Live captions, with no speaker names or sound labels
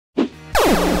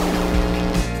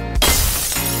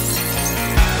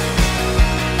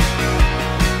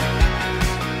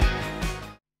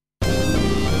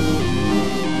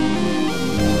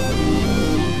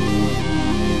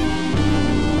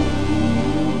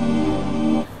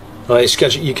Hi, it's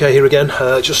Gadget UK here again,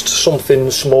 just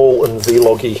something small and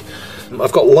vloggy.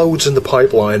 I've got loads in the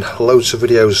pipeline, loads of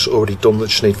videos already done that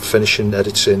just need finishing,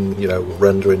 editing, you know,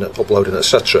 rendering, uploading,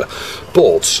 etc.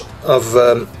 But I've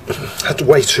had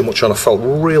way too much on. I felt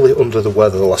really under the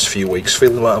weather the last few weeks,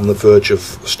 feeling like I'm on the verge of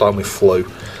starting with flu.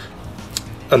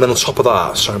 And then on top of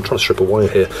that, sorry, I'm trying to strip a wire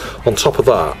here. On top of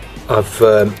that,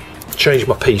 I've changed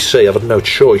my PC. I've had no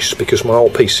choice because my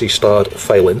old PC started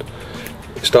failing.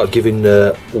 It started giving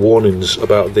warnings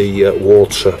about the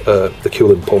water, the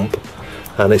cooling pump,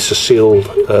 and it's a sealed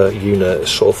unit,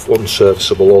 sort of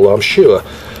unserviceable. Although I'm sure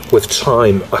with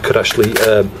time I could actually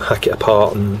hack it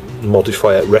apart and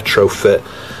modify it, retrofit,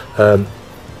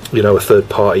 you know, a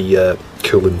third-party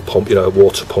cooling pump, you know, a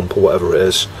water pump or whatever it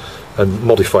is, and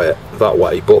modify it that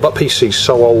way. But that PC's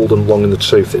so old and long in the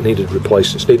tooth, it needed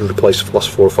replacing. It's needed replacing for the last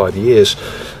 4 or 5 years.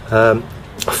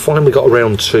 I finally got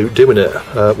around to doing it.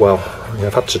 Well, yeah,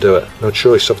 I've had to do it. No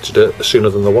choice. I've had to do it sooner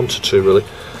than I wanted to, really.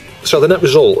 So the net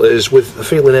result is, with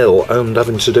feeling ill and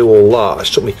having to do all that,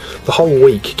 it took me the whole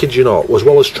week, kid you not, as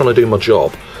well as trying to do my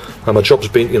job. And my job's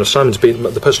been, you know, Simon's been,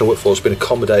 the person I work for has been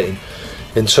accommodating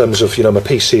in terms of, you know, my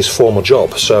PC is for my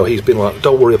job. So he's been like,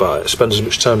 don't worry about it. Spend as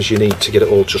much time as you need to get it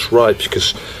all just right,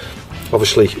 because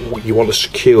obviously you want a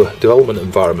secure development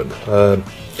environment.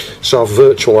 So I've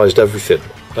virtualised everything.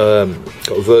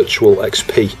 Got a virtual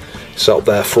XP set up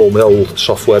there for all my old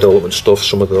software development stuff,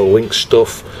 some of the Link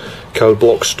stuff, code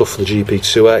block stuff for the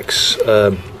GP2X,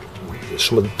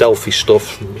 some of the Delphi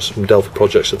stuff, some Delphi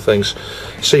projects and things,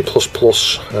 C++,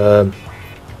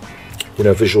 you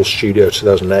know, Visual Studio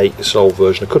 2008, it's an old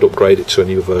version. I could upgrade it to a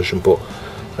newer version, but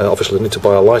obviously I need to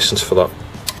buy a license for that.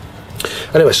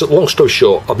 Anyway, so long story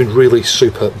short, I've been really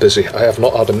super busy. I have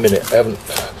not had a minute.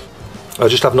 I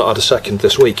just have not had a second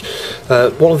this week. One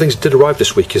of the things that did arrive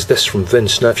this week is this from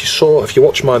Vince. Now, if you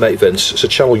watch my mate Vince, it's a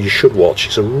channel you should watch.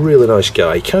 He's a really nice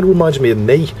guy. He kind of reminds me of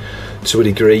me to a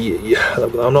degree.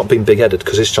 I'm not being big-headed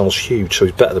because his channel's huge, so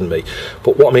he's better than me.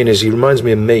 But what I mean is, he reminds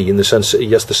me of me in the sense that he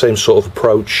has the same sort of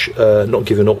approach, not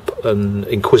giving up, an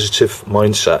inquisitive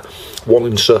mindset,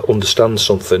 wanting to understand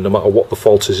something. No matter what the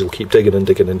fault is, he'll keep digging and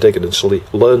digging and digging until he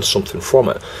learns something from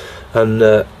it. And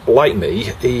like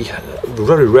me, he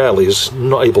very rarely is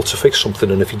not able to fix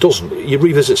something, and if he doesn't, he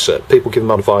revisits it. People give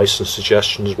him advice and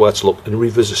suggestions where to look, and he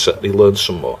revisits it and he learns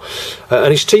some more.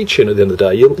 And he's teaching at the end of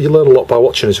the day. You learn a lot by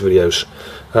watching his videos.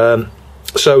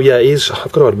 So yeah,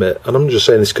 I've got to admit, and I'm not just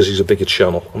saying this because he's a bigger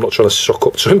channel. I'm not trying to suck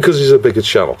up to him because he's a bigger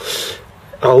channel.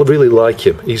 I really like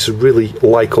him. He's a really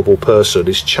likeable person.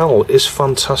 His channel is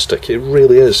fantastic. It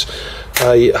really is.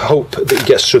 I hope that he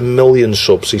gets to 1 million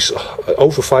subs. He's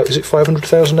over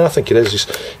 500,000 now? I think it is.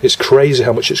 It's crazy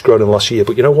how much it's grown in the last year.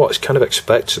 But you know what? It's kind of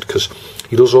expected because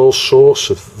he does all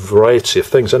sorts of variety of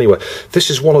things. Anyway,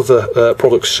 this is one of the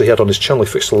products he had on his channel.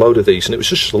 He fixed a load of these, and it was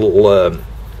just a little... I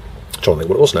don't think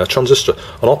what it was now, a transistor,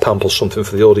 an op amp or something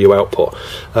for the audio output.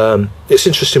 It's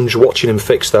interesting just watching him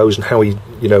fix those and how he,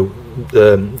 you know,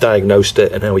 diagnosed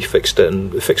it and how he fixed it,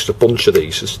 and he fixed a bunch of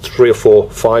these. There's 3 or 4,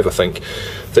 5 I think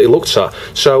that he looked at.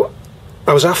 So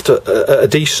I was after a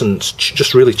decent,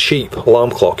 just really cheap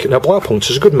alarm clock. Now, Blaupunkt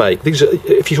is a good make. These are,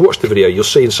 if you watch the video, you'll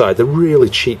see inside, they're really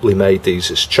cheaply made, these.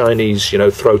 It's Chinese, you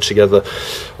know, throw together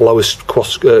lowest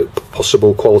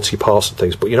possible quality parts and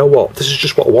things. But you know what? This is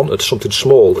just what I wanted, something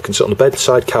small that can sit on the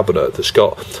bedside cabinet that's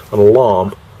got an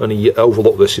alarm. And he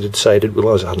overlooked this. He did say, I didn't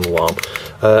realise it had an alarm.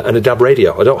 And a DAB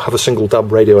radio. I don't have a single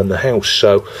DAB radio in the house,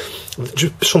 so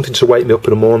just something to wake me up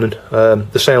in the morning.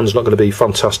 The sound's not going to be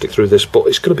fantastic through this, but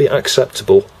it's going to be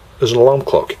acceptable as an alarm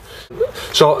clock.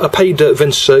 So I paid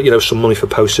Vince, you know, some money for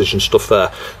postage and stuff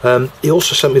there. He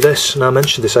also sent me this, and I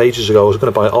mentioned this ages ago. I was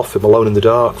going to buy it off him, Alone in the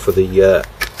Dark, for the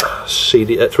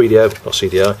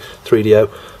 3DO.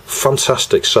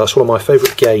 Fantastic. So that's one of my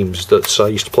favourite games that I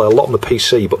used to play a lot on the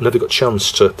PC, but never got a chance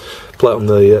to play it on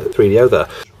the 3DO there.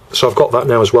 So I've got that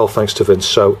now as well, thanks to Vince.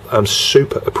 So I'm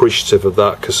super appreciative of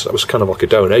that, because that was kind of like a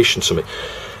donation to me.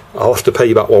 I'll have to pay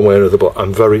you back one way or another, but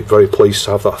I'm very, very pleased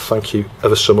to have that. Thank you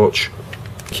ever so much.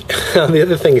 And the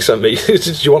other thing he sent me is,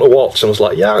 do you want a watch? And I was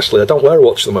like, yeah, actually, I don't wear a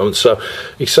watch at the moment. So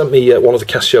he sent me one of the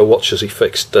Casio watches he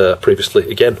fixed previously,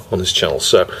 again, on his channel.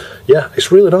 So, yeah,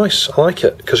 it's really nice. I like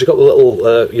it, because you've got the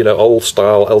little, you know,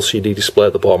 old-style LCD display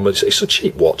at the bottom. It's a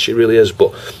cheap watch, it really is,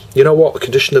 but you know what? The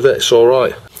condition of it, it's all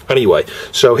right. Anyway,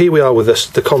 so here we are with this,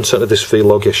 the content of this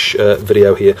vlog-ish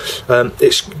video here.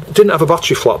 It didn't have a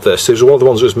battery flap, this. It was one of the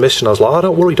ones that was missing. I was like, oh,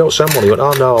 don't worry, don't send one. He went,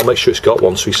 oh, no, I'll make sure it's got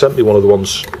one. So he sent me one of the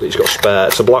ones that he's got spare.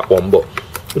 It's a black one, but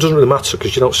it doesn't really matter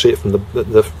because you don't see it from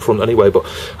the front anyway. But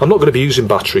I'm not going to be using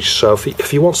batteries, so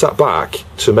if he wants that back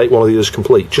to make one of the others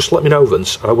complete, just let me know,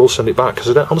 Vince, and I will send it back,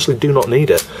 because I honestly do not need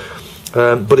it.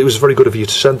 but it was very good of you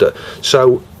to send it.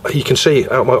 So you can see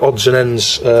out my odds and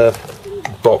ends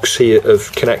box here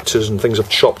of connectors and things I've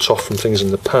chopped off from things in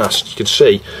the past. You can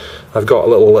see I've got a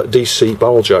little DC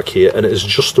barrel jack here, and it is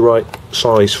just the right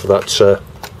size for that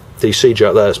DC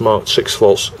jack there. It's marked 6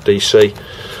 volts DC.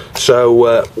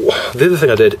 So the other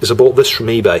thing I did is I bought this from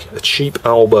eBay, a cheap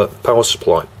Alba power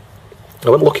supply. I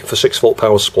went looking for 6 volt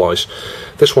power supplies.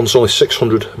 This one's only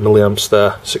 600 milliamps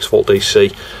there, 6 volt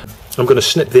DC. I'm going to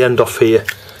snip the end off here.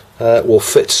 Will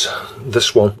fit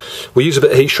this one. We use a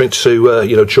bit of heat shrink to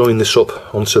you know, join this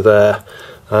up onto there.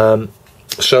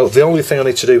 So the only thing I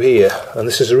need to do here, and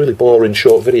this is a really boring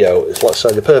short video, is, let's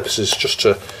say, the purpose is just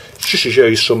to show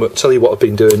you some, tell you what I've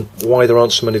been doing, why there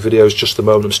aren't so many videos just at the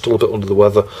moment. I'm still a bit under the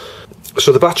weather.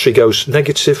 So the battery goes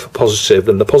negative, positive,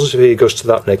 then the positive here goes to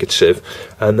that negative,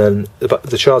 and then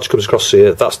the charge comes across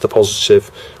here, that's the positive,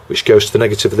 which goes to the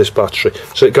negative of this battery.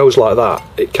 So it goes like that,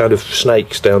 it kind of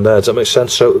snakes down there, does that make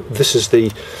sense? So this is the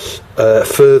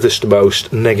furthest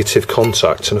most negative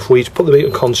contact, and if we put the meter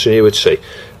in continuity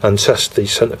and test the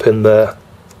centre pin there,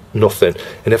 nothing.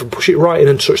 And if I push it right in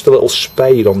and touch the little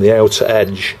spade on the outer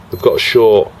edge, we've got a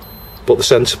short, but the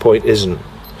centre point isn't.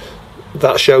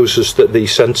 That shows us that the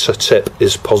centre tip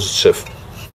is positive.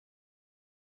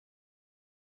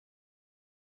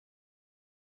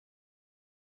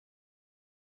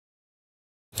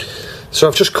 So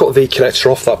I've just cut the connector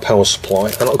off that power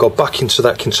supply, and I'll go back into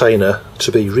that container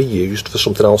to be reused for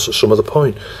something else at some other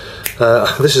point.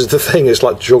 This is the thing, it's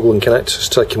like juggling connectors,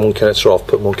 taking one connector off,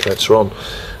 putting one connector on.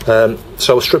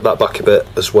 So I'll strip that back a bit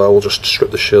as well, just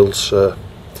strip the shields,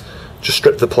 just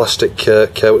strip the plastic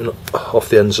coating off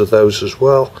the ends of those as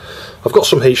well. I've got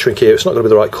some heat shrink here. It's not going to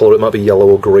be the right colour, it might be yellow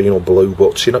or green or blue,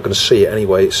 but you're not going to see it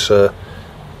anyway.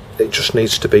 It just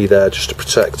needs to be there just to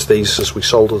protect these as we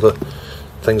solder the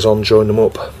things on, join them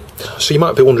up. So you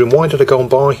might be wondering, why did I go and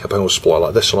buy a power supply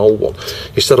like this, an old one,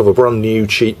 instead of a brand new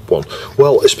cheap one?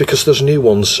 Well, it's because those new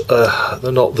ones,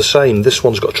 they're not the same. This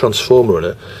one's got a transformer in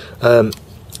it.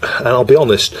 And I'll be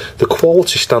honest, the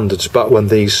quality standards back when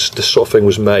this sort of thing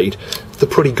was made, they're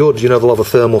pretty good. You know, they'll have a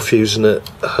thermal fuse in it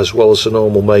as well as a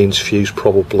normal mains fuse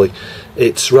probably.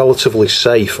 It's relatively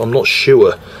safe. I'm not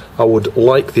sure I would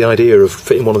like the idea of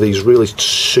fitting one of these really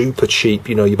super cheap,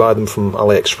 you know, you buy them from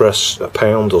AliExpress,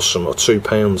 £1 or something, or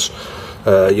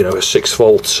 £2, you know, a 6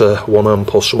 volt 1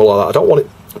 amp or something like that. I don't want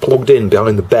it plugged in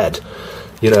behind the bed,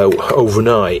 you know,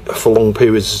 overnight for long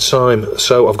periods of time.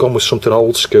 So I've gone with something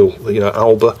old school, you know,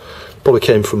 Alba. Probably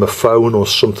came from a phone or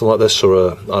something like this, or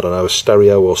a, I don't know, a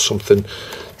stereo or something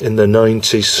in the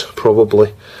 90s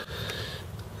probably.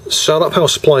 So that power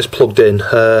supply is plugged in.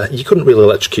 You couldn't really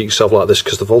electrocute yourself like this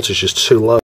because the voltage is too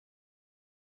low.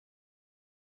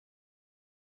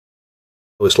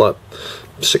 It's like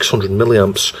 600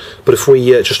 milliamps. But if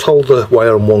we just hold the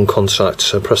wire on one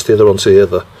contact and press the other onto the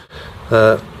other,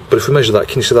 but if we measure that,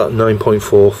 can you see that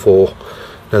 9.44?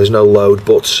 Now there's no load,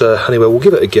 but anyway, we'll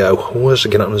give it a go. Where's it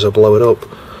going to happen as I blow it up?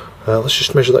 Let's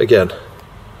just measure that again.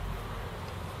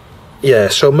 Yeah,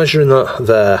 so measuring that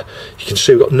there, you can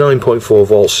see we've got 9.4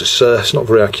 volts. It's not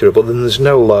very accurate, but then there's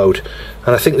no load,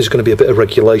 and I think there's going to be a bit of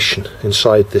regulation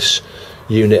inside this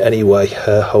unit anyway,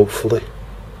 hopefully.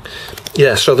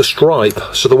 Yeah, so the stripe,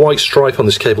 so the white stripe on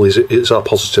this cable is our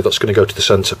positive. That's going to go to the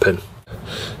centre pin.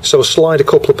 So I'll slide a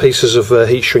couple of pieces of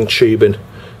heat shrink tubing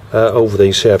over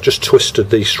these here. I've just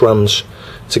twisted these strands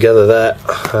together there,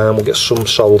 and we'll get some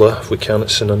solder if we can.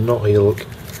 It's in a knot here, look.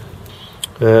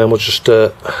 And we'll just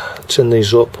tin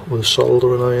these up with a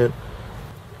soldering iron.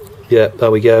 Yeah, there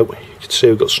we go. You can see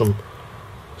we've got some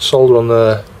solder on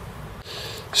there.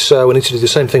 So we need to do the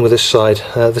same thing with this side.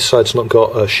 This side's not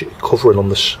got a covering on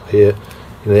this here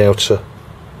in the outer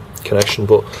connection,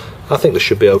 but I think this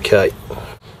should be okay.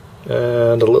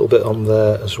 And a little bit on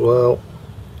there as well.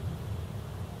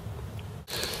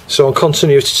 So on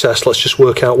continuity test, let's just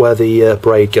work out where the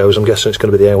braid goes. I'm guessing it's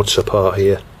going to be the outer part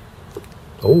here.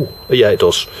 Oh, yeah, it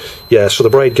does. Yeah, so the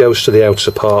braid goes to the outer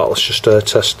part. Let's just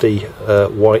test the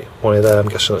white wire there. I'm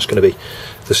guessing that's going to be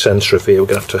the centre of here. We're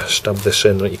going to have to stab this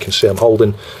in. You can see I'm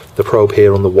holding the probe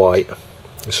here on the white.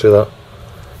 You see that?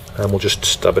 And we'll just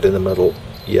stab it in the middle.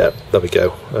 Yeah, there we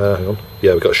go. Hang on.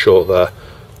 Yeah, we've got a short there.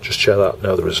 Just check that.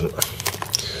 No, there isn't.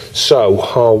 So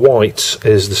our white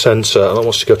is the centre, and that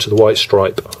wants to go to the white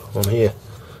stripe on here.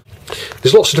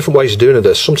 There's lots of different ways of doing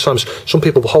this. Sometimes some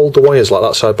people hold the wires like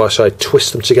that side by side,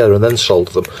 twist them together and then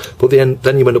solder them, but then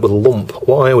you end up with a lump.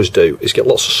 What I always do is get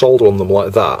lots of solder on them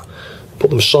like that, put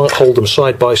them hold them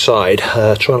side by side,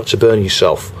 try not to burn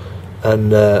yourself,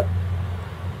 and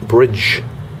bridge,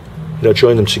 you know,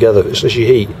 join them together. As you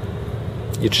heat,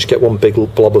 you just get one big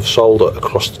blob of solder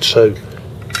across the two.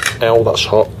 Ow, that's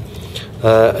hot.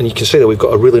 and you can see that we've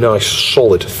got a really nice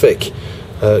solid thick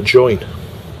join.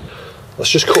 Let's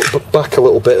just cut back a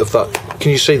little bit of that.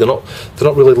 Can you see they're not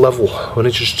really level? I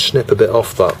need to just snip a bit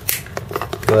off that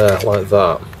there, like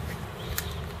that.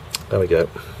 There we go.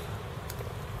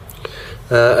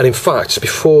 And in fact,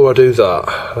 before I do that,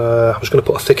 I was going to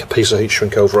put a thicker piece of heat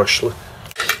shrink over actually.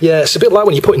 Yeah, it's a bit like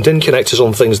when you're putting DIN connectors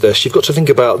on things this, you've got to think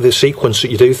about the sequence that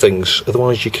you do things,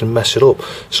 otherwise you can mess it up.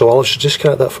 So I'll just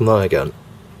disconnect that from that again.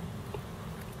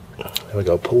 There we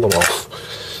go, pull them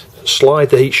off. Slide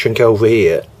the heat shrink over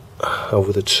here,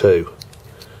 over the two,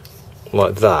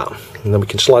 like that. And then we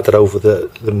can slide that over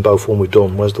them both when we've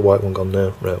done. Where's the white one gone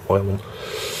now? Right, white one.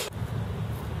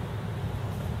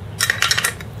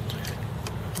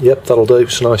 Yep, that'll do.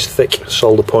 It's a nice thick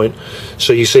solder point.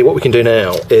 So you see what we can do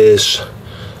now is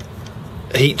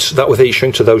heat that with heat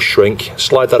shrink to those shrink,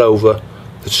 slide that over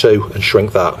the two and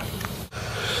shrink that.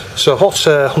 So hot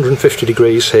air, 150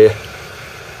 degrees here.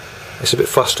 It's a bit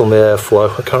fast on the airflow.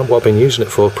 I can't remember what I've been using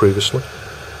it for previously.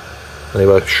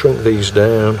 Anyway, shrink these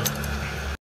down.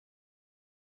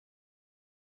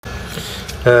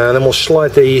 And then we'll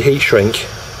slide the heat shrink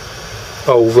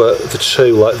over the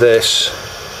two like this,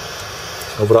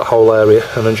 over that whole area,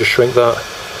 and then just shrink that.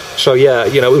 So yeah,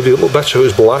 you know, it would look better if it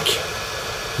was black.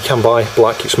 You can buy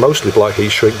black, it's mostly black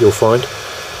heat shrink you'll find,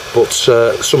 but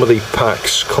some of the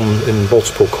packs come in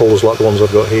multiple colours like the ones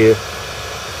I've got here.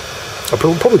 I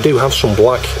probably do have some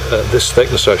black at this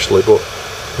thickness actually, but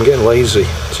I'm getting lazy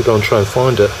to go and try and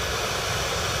find it.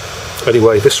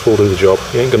 Anyway, this will do the job.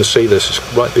 You ain't going to see this,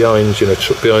 it's right behind, you know,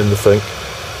 tucked behind the thing.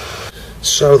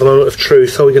 So the moment of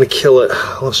truth, are we going to kill it?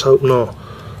 Let's hope not.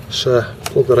 So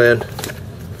plug that in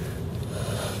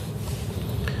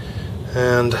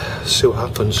and see what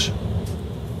happens.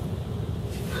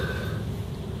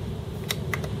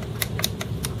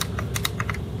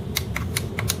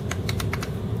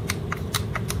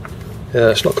 Yeah,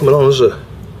 it's not coming on, is it?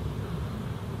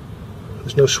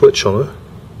 There's no switch on it.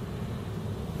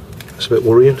 It's a bit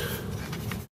worrying.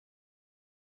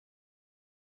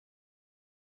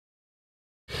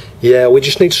 Yeah, we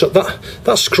just need some.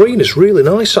 That screen is really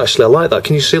nice actually. I like that.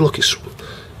 Can you see? Look,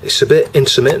 it's a bit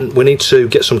intermittent. We need to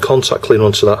get some contact clean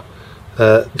onto that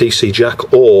DC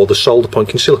jack or the solder point.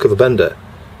 Can you see? Look, if I bend it,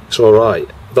 it's all right.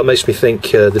 That makes me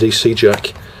think the DC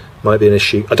jack might be an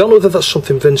issue. I don't know whether that's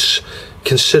something Vince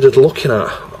considered looking at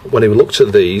when he looked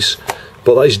at these,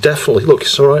 but that is definitely, look,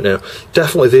 it's all right now,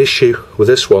 definitely the issue with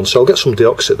this one. So I'll get some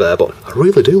deoxit there, but I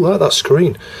really do like that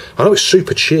screen. I know it's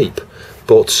super cheap,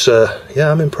 but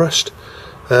yeah, I'm impressed.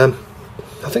 I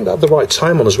think that had the right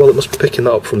time on as well. It must be picking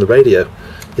that up from the radio.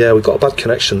 Yeah, we've got a bad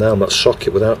connection there on that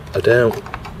socket without a doubt.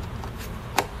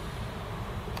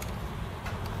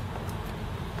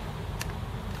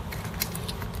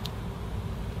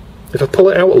 If I pull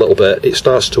it out a little bit, it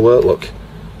starts to work, look.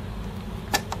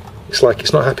 It's like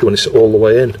it's not happy when it's all the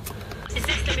way in.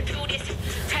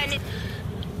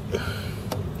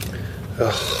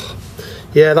 Ugh.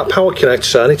 Yeah, that power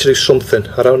connector, I need to do something.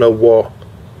 I don't know what.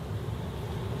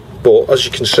 But as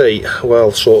you can see,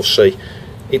 well, sort of see,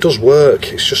 it does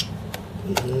work. It's just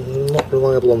not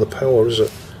reliable on the power, is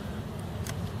it?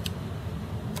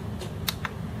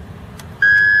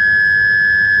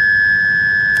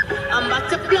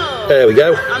 There we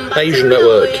go. Asian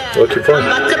network, working fine.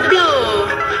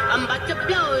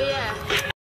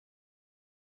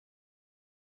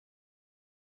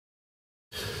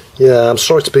 Yeah, I'm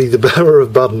sorry to be the bearer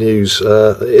of bad news.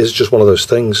 It is just one of those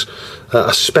things.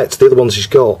 I suspect the other ones he's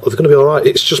got are going to be alright.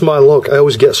 It's just my luck. I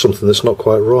always get something that's not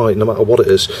quite right, no matter what it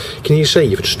is. Can you see?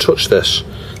 You've just touched this.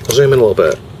 I'll zoom in a little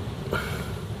bit.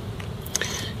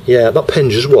 Yeah, that pin,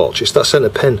 just watch. It's that centre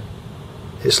pin.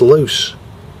 It's loose.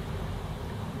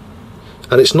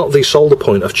 And it's not the solder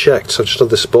point. I've checked. I've just had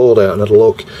this board out and had a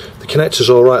look. The connector's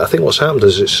alright. I think what's happened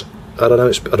is it's, I don't know,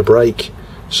 it's had a break.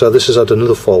 So this has had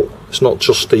another fault. It's not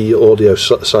just the audio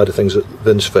side of things that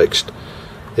Vince fixed.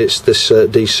 It's this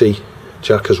DC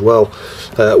jack as well.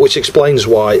 Which explains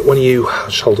why, when you,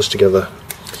 just hold this together,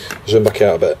 zoom back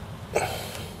out a bit.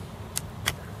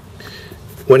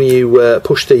 When you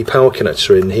push the power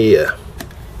connector in here,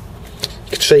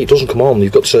 you can see it doesn't come on.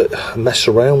 You've got to mess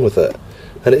around with it.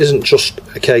 And it isn't just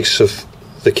a case of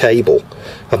the cable.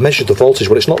 I've measured the voltage,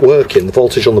 but it's not working. The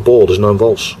voltage on the board is 9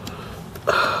 volts.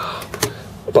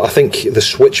 But I think the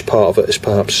switch part of it is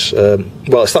perhaps,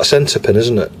 well, it's that centre pin,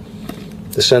 isn't it?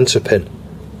 The centre pin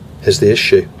is the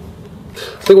issue.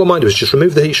 I think what I might do is just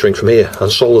remove the heat shrink from here and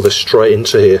solder this straight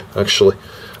into here, actually.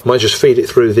 I might just feed it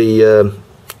through the,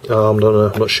 I don't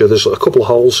know, I'm not sure. There's a couple of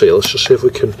holes here. Let's just see if we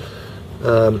can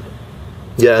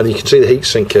Yeah, and you can see the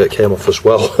heatsink came off as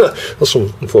well. That's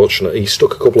unfortunate. He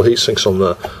stuck a couple of heat sinks on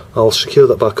there. I'll secure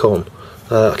that back on.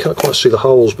 I can't quite see the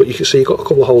holes, but you can see you've got a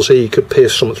couple of holes here. You could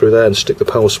pierce something through there and stick the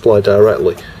power supply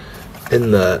directly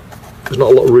in there. There's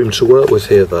not a lot of room to work with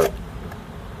here, though.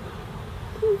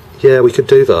 Yeah, we could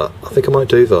do that. I think I might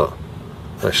do that,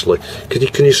 actually.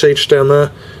 Can you see just down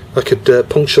there? I could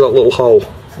puncture that little hole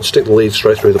and stick the lead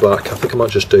straight through the back. I think I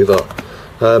might just do that.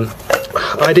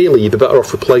 Ideally, you'd be better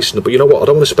off replacing it, but you know what? I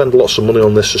don't want to spend lots of money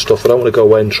on this and stuff. I don't want to go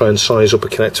away and try and size up a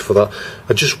connector for that.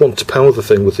 I just want to power the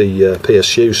thing with the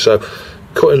PSU. So,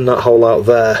 cutting that hole out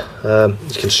there,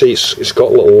 you can see it's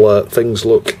got little things.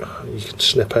 Look, you can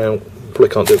snip out. Probably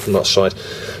can't do it from that side.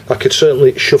 I could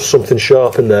certainly shove something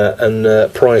sharp in there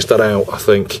and prise that out, I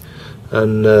think,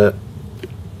 and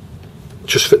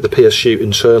just fit the PSU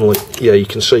internally. Yeah, you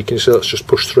can see. Can you see that's just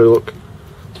pushed through? Look.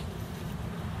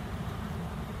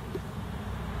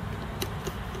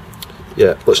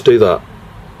 Yeah, let's do that.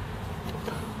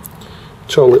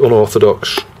 Totally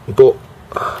unorthodox, but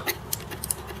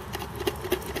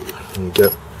there you go.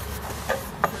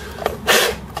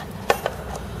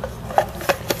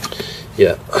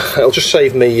 Yeah, it'll just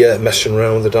save me messing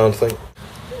around with the darn thing.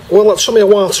 Well, that took me a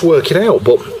while to work it out,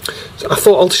 but I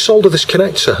thought I'll desolder this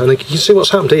connector, and you can see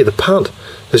what's happened here. The pad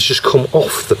has just come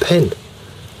off the pin.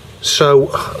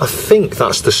 So I think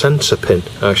that's the sensor pin,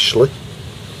 actually.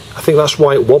 I think that's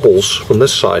why it wobbles from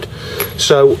this side.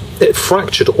 So it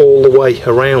fractured all the way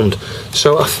around.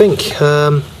 So I think,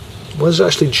 where does it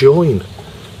actually join?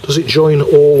 Does it join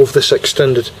all of this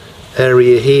extended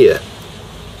area here?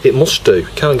 It must do.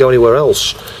 Can't go anywhere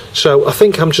else. So I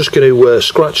think I'm just going to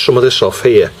scratch some of this off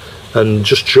here and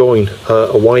just join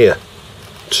a wire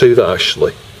to that,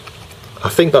 actually. I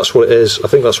think that's what it is. I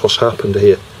think that's what's happened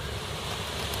here.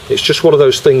 It's just one of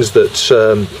those things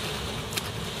that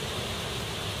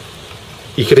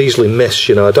you could easily miss,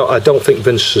 you know. I don't think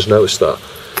Vince has noticed that,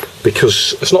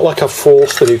 because it's not like I've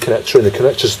forced the new connector in. The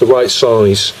connector's the right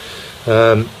size.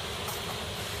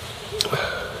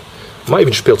 Might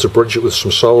even just be able to bridge it with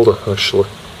some solder, actually.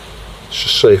 Let's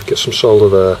just see, get some solder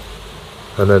there,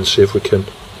 and then see if we can,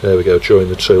 there we go, join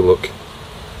the two, look.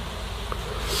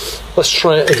 Let's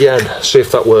try it again, see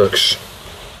if that works.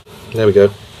 There we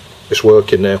go, it's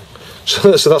working now.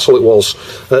 So that's all it was.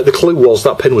 The clue was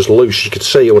that pin was loose. You could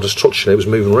see I was touching it, it was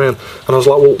moving around. And I was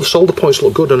like, well, the solder points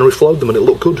look good, and I reflowed them and it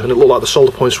looked good, and it looked like the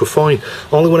solder points were fine.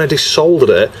 Only when I desoldered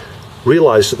it,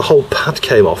 realised that the whole pad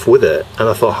came off with it, and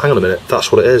I thought, hang on a minute,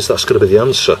 that's what it is, that's going to be the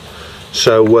answer.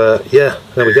 So, yeah,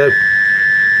 there we go.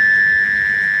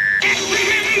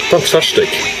 Fantastic.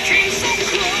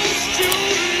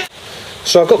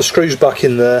 So I've got the screws back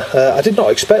in there. I did not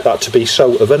expect that to be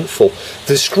so eventful.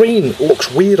 The screen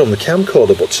looks weird on the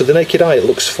camcorder, but to the naked eye it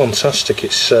looks fantastic.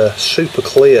 It's super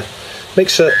clear.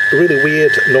 Makes a really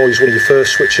weird noise when you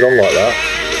first switch it on like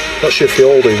that. Not sure if they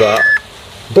all do that,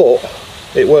 but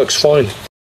it works fine.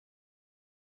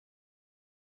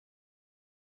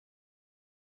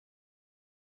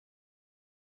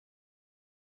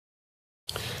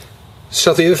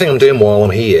 So the other thing I'm doing while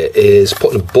I'm here is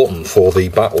putting a button for the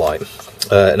backlight,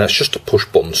 and that's just a push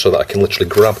button so that I can literally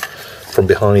grab from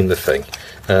behind the thing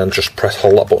and just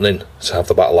hold that button in to have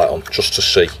the backlight on, just to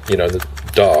see, you know, in the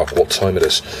dark what time it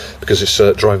is, because it's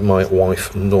driving my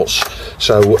wife nuts.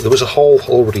 So there was a hole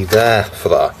already there for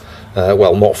that.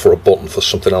 Well, not for a button, for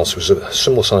something else. It was a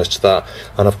similar size to that,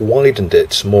 and I've widened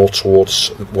it more towards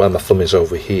where my thumb is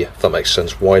over here, if that makes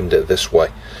sense. Widened it this way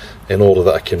in order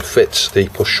that I can fit the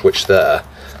push switch there,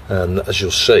 and as you'll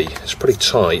see, it's pretty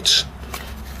tight,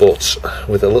 but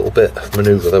with a little bit of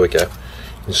manoeuvre, there we go.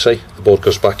 You can see the board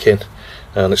goes back in,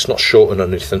 and it's not shorting or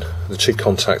anything. The two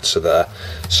contacts are there.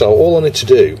 So all I need to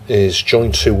do is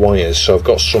join two wires. So I've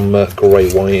got some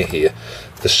grey wire here,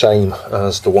 the same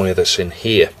as the wire that's in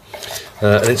here.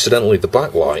 And incidentally, the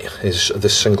backlight is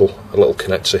this single little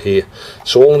connector here.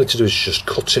 So all I need to do is just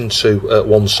cut into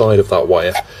one side of that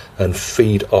wire and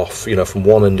feed off, you know, from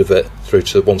one end of it through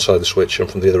to one side of the switch,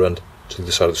 and from the other end to the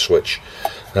other side of the switch.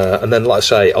 And then, like I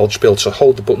say, I'll just be able to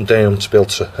hold the button down to be able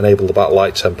to enable the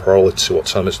backlight temporarily to see what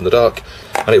time it's in the dark,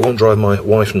 and it won't drive my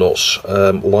wife nuts,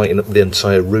 lighting up the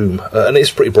entire room. And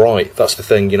it's pretty bright, that's the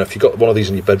thing. You know, if you've got one of these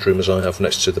in your bedroom, as I have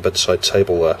next to the bedside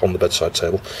table there, on the bedside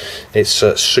table, it's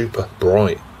super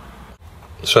bright.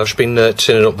 So I've just been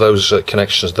tinning up those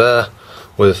connections there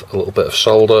with a little bit of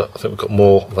solder. I think we've got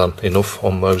more than enough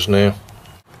on those now.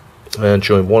 And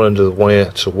join one end of the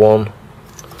wire to one.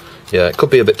 Yeah, it could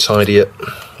be a bit tidier.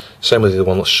 Same with the other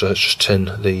one. Let's just tin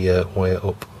the wire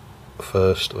up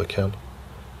first if I can.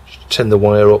 Just tin the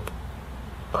wire up.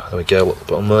 There we go, a little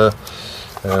bit on there.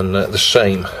 And the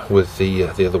same with the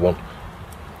other one.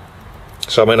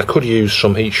 So I mean, I could use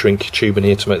some heat shrink tube in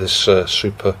here to make this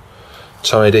super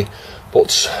tidy,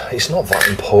 but it's not that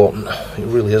important, it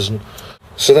really isn't.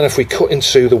 So then if we cut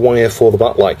into the wire for the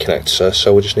backlight connector,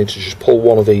 so we just need to just pull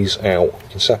one of these out. You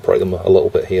can separate them a little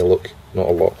bit here, look, not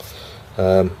a lot.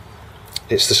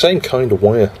 It's the same kind of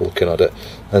wire looking at it,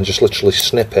 and just literally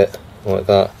snip it like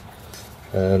that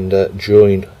and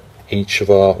join each of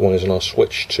our wires on our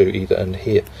switch to either end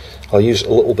here. I'll use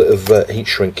a little bit of heat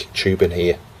shrink tube in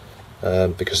here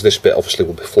because this bit obviously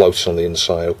will be floating on the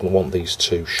inside. I'm going to want these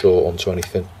to short onto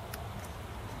anything.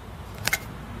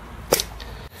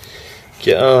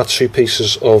 Get our 2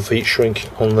 pieces of heat shrink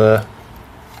on there.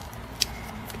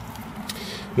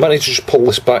 Might need to just pull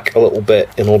this back a little bit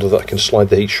in order that I can slide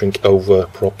the heat shrink over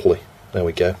properly. There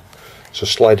we go. So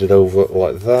slide it over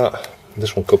like that.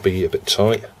 This one could be a bit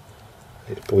tight.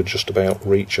 It would just about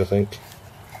reach, I think.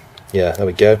 Yeah, there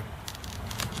we go.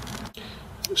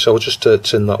 So we'll just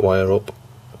tin that wire up.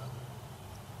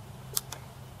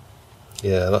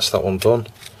 Yeah, that's that one done.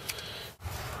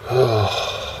 I'm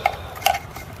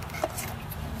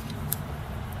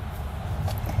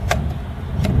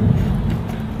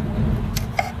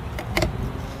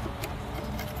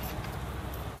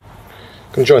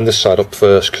going to join this side up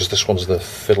first because this one's the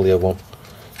fiddlier one.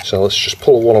 So let's just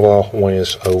pull one of our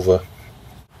wires over.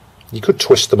 You could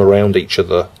twist them around each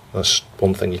other, that's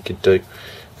one thing you could do.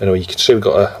 Anyway, you can see we've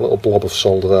got a little blob of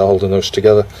solder there holding those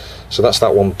together. So that's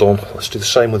that one done. Let's do the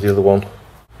same with the other one.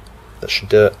 That should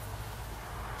do it.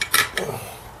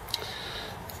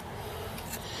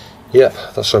 Yep,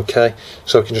 that's okay.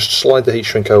 So we can just slide the heat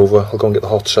shrink over. I'll go and get the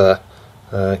hot air,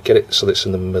 get it so that it's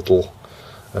in the middle,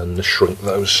 and shrink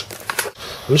those.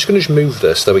 I'm just going to move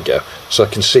this, there we go, so I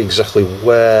can see exactly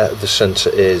where the centre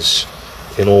is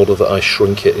in order that I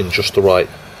shrink it in just the right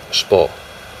spot.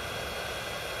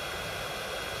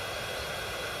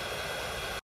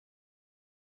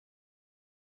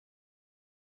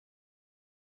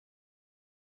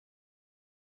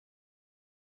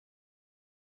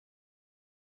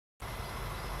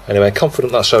 Anyway,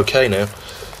 confident that's okay now,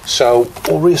 so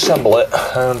we'll reassemble it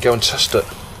and go and test it.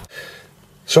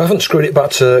 So I haven't screwed it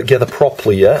back together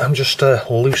properly yet, I'm just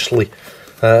loosely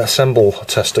assemble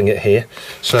testing it here.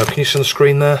 So can you see on the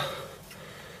screen there?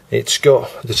 It's got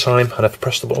the time, and I have to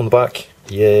press the button on the back.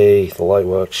 Yay, the light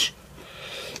works.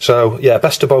 So yeah,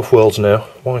 best of both worlds now.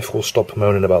 Wife will stop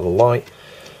moaning about the light,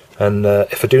 and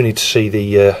if I do need to see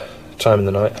the time in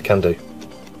the night, I can do.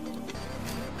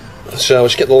 So I'll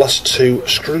just get the last 2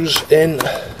 screws in.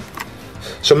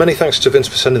 So many thanks to Vince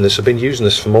for sending this. I've been using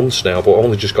this for months now, but I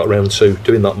only just got around to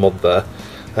doing that mod there.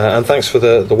 And thanks for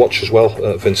the watch as well,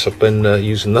 Vince. I've been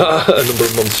using that a number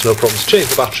of months, no problems.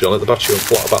 Changed the battery on it. The battery went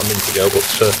flat about a month ago.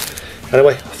 But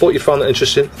anyway, I thought you'd find that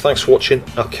interesting. Thanks for watching.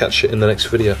 I'll catch you in the next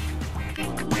video.